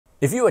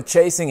If you are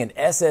chasing an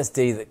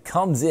SSD that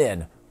comes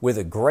in with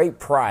a great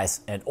price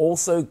and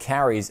also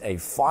carries a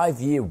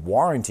 5-year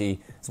warranty,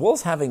 as well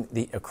as having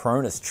the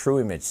Acronis True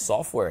Image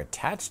software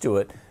attached to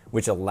it,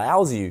 which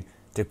allows you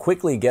to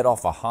quickly get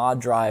off a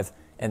hard drive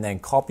and then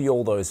copy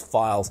all those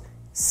files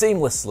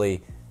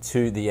seamlessly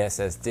to the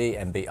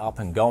SSD and be up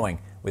and going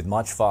with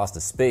much faster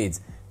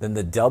speeds, then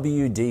the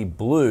WD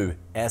Blue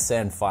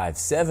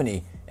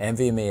SN570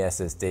 nVMe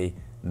SSD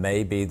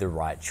may be the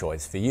right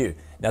choice for you.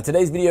 Now,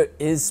 today's video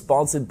is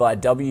sponsored by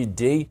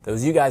WD.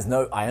 As you guys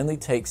know, I only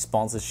take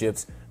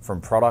sponsorships from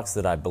products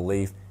that I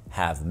believe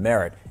have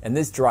merit, and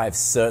this drive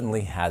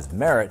certainly has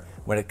merit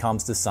when it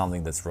comes to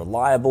something that's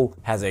reliable,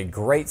 has a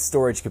great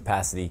storage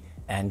capacity,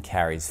 and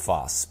carries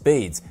fast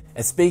speeds.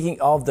 And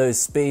speaking of those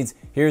speeds,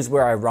 here's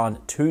where I run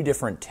two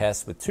different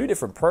tests with two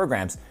different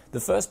programs. The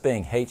first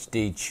being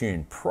HD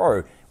Tune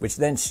Pro, which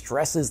then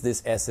stresses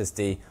this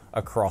SSD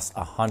across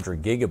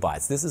 100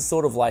 gigabytes. This is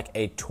sort of like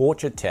a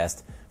torture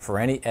test for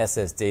any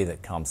SSD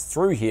that comes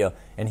through here.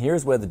 And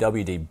here's where the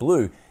WD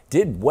Blue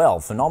did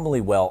well,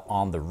 phenomenally well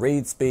on the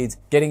read speeds,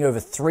 getting over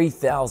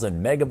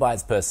 3,000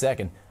 megabytes per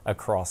second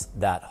across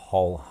that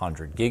whole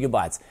 100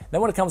 gigabytes. Then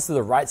when it comes to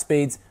the write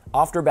speeds,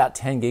 after about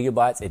 10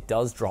 gigabytes, it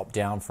does drop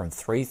down from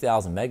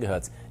 3,000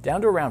 megahertz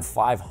down to around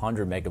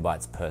 500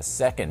 megabytes per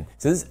second.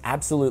 So this is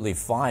absolutely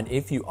fine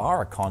if you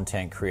are a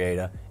content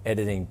creator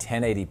editing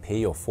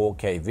 1080p or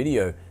 4K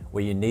video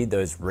where you need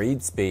those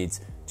read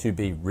speeds to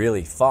be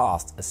really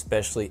fast,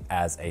 especially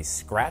as a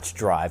scratch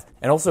drive.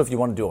 And also if you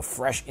want to do a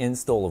fresh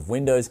install of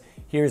Windows,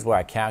 here's where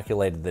I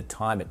calculated the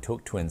time it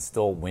took to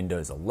install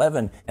Windows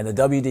 11, and the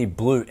WD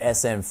Blue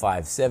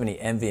SN570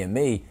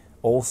 nVMe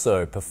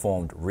also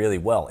performed really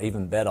well,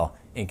 even better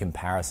in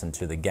comparison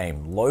to the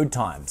game load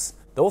times.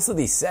 Also,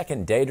 the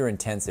second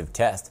data-intensive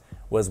test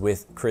was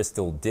with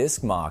Crystal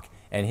Disk Mark,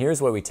 and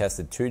here's where we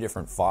tested two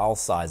different file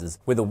sizes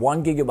with a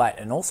 1 gigabyte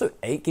and also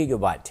 8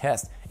 gigabyte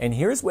test, and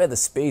here's where the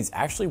speeds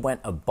actually went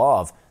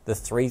above the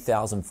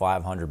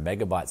 3,500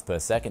 megabytes per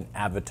second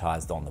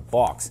advertised on the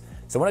box.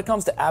 So when it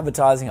comes to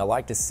advertising, I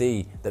like to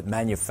see that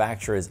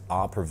manufacturers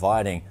are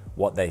providing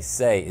what they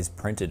say is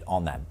printed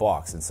on that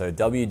box. And so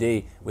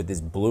WD with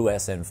this Blue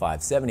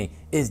SN570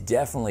 is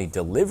definitely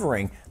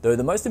delivering, though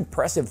the most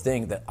impressive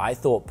thing that I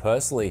thought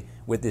personally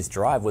with this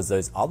drive was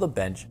those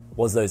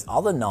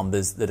other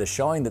numbers that are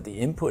showing that the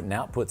input and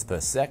outputs per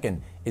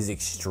second is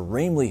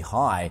extremely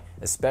high,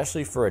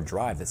 especially for a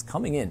drive that's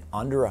coming in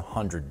under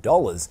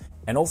 $100.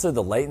 And also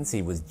the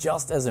latency was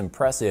just as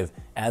impressive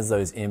as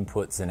those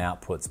inputs and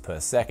outputs per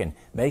second,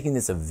 making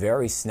this a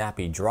very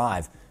snappy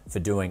drive for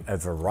doing a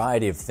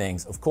variety of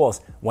things. Of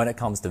course, when it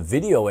comes to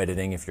video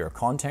editing, if you're a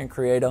content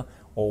creator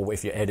or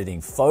if you're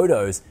editing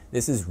photos,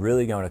 this is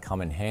really going to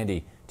come in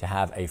handy to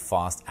have a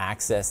fast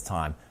access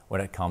time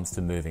when it comes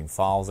to moving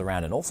files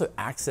around and also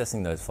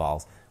accessing those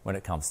files when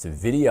it comes to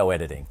video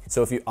editing.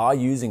 So if you are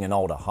using an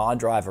older hard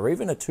drive or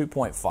even a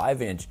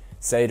 2.5-inch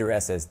SATA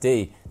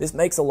SSD, this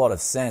makes a lot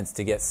of sense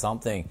to get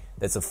something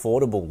that's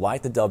affordable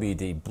like the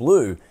WD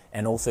Blue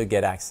and also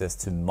get access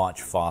to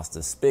much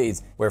faster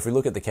speeds, where if we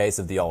look at the case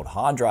of the old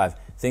hard drive,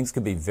 things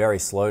could be very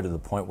slow to the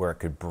point where it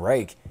could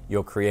break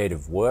your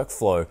creative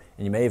workflow,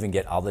 and you may even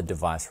get other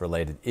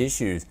device-related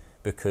issues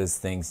because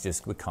things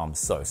just become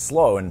so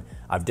slow. And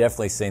I've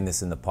definitely seen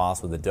this in the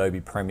past with Adobe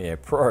Premiere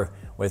Pro,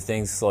 where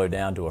things slow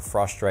down to a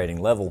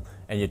frustrating level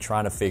and you're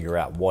trying to figure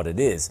out what it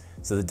is.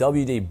 So the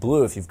WD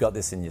Blue, if you've got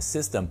this in your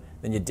system,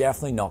 then you're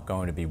definitely not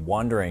going to be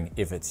wondering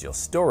if it's your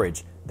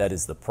storage that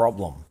is the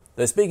problem.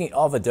 Though speaking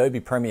of Adobe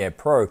Premiere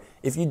Pro,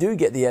 if you do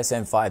get the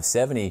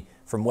SN570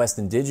 from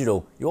Western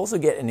Digital, you also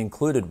get an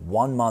included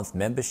 1-month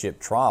membership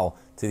trial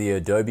to the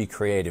Adobe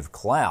Creative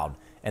Cloud.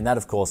 And that,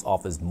 of course,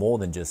 offers more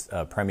than just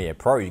Premiere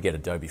Pro. You get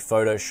Adobe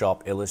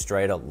Photoshop,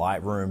 Illustrator,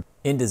 Lightroom,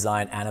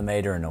 InDesign,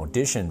 Animator, and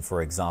Audition,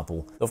 for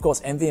example. Of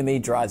course,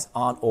 NVMe drives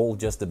aren't all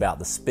just about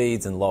the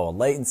speeds and lower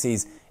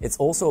latencies. It's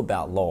also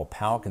about lower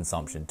power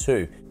consumption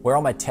too. Where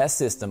on my test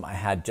system, I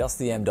had just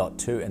the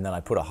m.2 and then I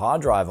put a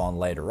hard drive on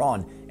later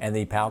on, and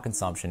the power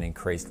consumption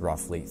increased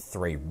roughly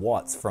 3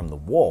 watts from the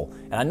wall.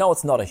 And I know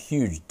it's not a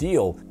huge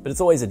deal, but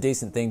it's always a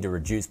decent thing to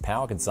reduce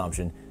power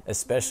consumption,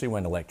 especially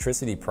when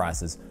electricity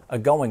prices are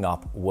going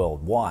up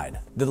worldwide.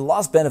 The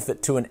last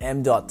benefit to an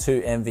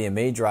m.2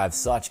 NVMe drive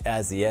such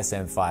as the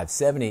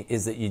SN570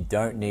 is that you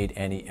don't need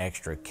any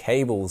extra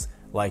cables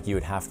like you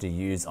would have to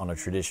use on a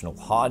traditional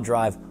hard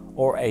drive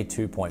or a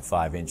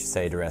 2.5-inch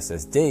SATA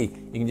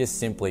SSD. You can just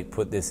simply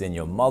put this in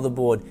your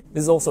motherboard.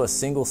 This is also a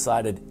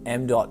single-sided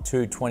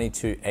m.2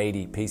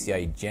 2280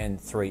 PCIe Gen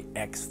 3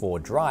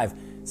 X4 drive,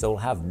 so it'll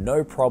have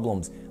no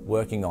problems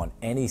working on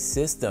any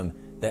system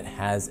that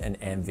has an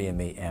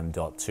NVMe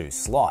m.2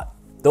 slot.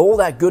 Though all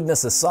that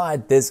goodness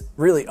aside, there's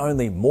really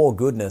only more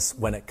goodness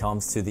when it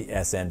comes to the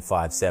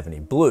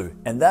SN570 Blue,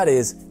 and that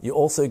is you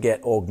also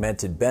get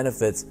augmented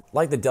benefits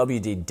like the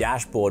WD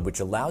dashboard,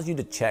 which allows you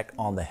to check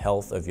on the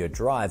health of your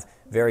drive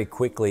very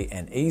quickly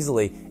and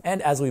easily.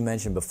 And as we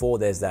mentioned before,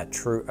 there's that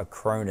true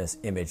Acronis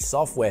image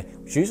software,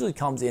 which usually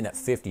comes in at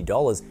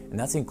 $50, and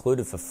that's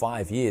included for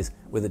 5 years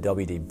with the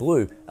WD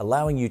Blue,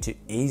 allowing you to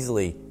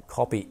easily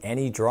copy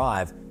any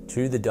drive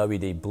to the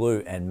WD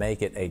Blue and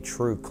make it a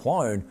true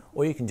clone,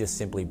 or you can just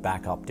simply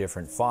back up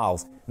different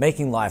files,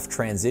 making life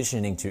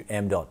transitioning to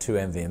m.2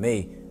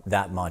 nVMe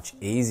that much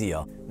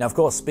easier. Now, of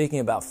course, speaking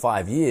about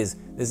 5 years,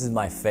 this is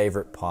my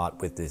favorite part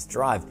with this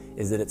drive,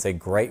 is that it's a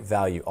great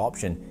value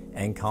option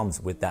and comes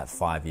with that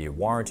 5-year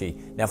warranty.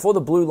 Now, for the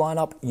Blue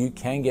lineup, you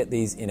can get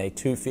these in a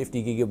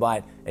 250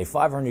 gigabyte, a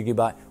 500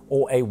 gigabyte,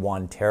 or a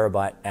 1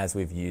 terabyte, as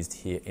we've used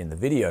here in the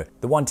video.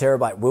 The 1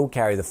 terabyte will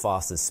carry the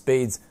fastest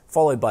speeds,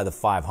 followed by the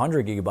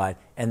 500 gigabyte,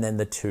 and then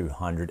the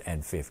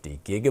 250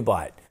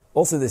 gigabyte.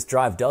 Also, this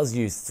drive does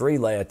use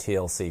 3-layer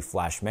TLC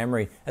flash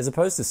memory, as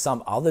opposed to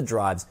some other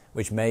drives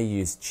which may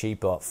use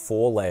cheaper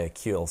 4-layer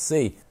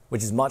QLC,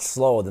 which is much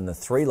slower than the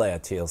 3-layer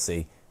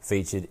TLC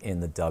featured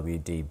in the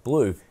WD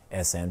Blue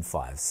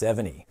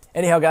SN570.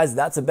 Anyhow, guys,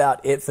 that's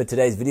about it for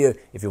today's video.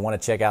 If you want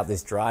to check out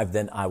this drive,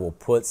 then I will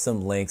put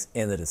some links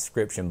in the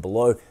description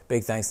below.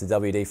 Big thanks to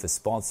WD for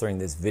sponsoring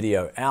this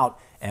video out.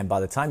 And by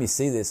the time you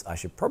see this, I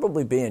should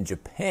probably be in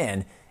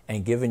Japan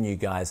and giving you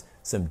guys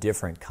some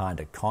different kind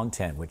of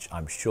content, which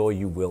I'm sure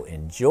you will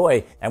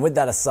enjoy. And with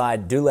that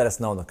aside, do let us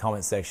know in the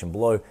comment section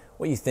below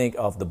what you think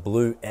of the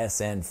Blue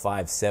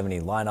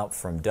SN570 lineup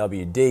from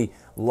WD.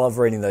 Love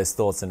reading those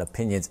thoughts and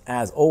opinions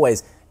as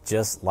always,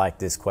 just like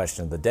this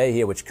question of the day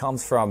here, which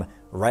comes from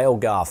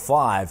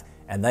Railgar5,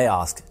 and they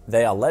ask,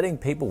 they are letting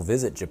people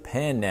visit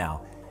Japan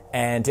now.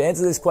 And to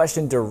answer this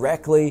question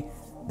directly,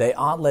 they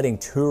aren't letting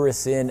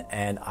tourists in,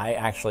 and I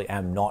actually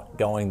am not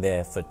going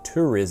there for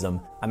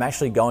tourism. I'm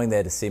actually going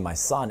there to see my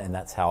son, and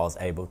that's how I was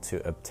able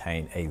to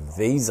obtain a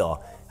visa.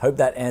 Hope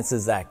that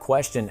answers that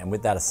question, and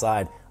with that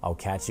aside, I'll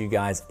catch you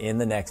guys in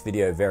the next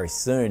video very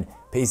soon.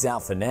 Peace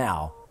out for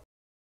now,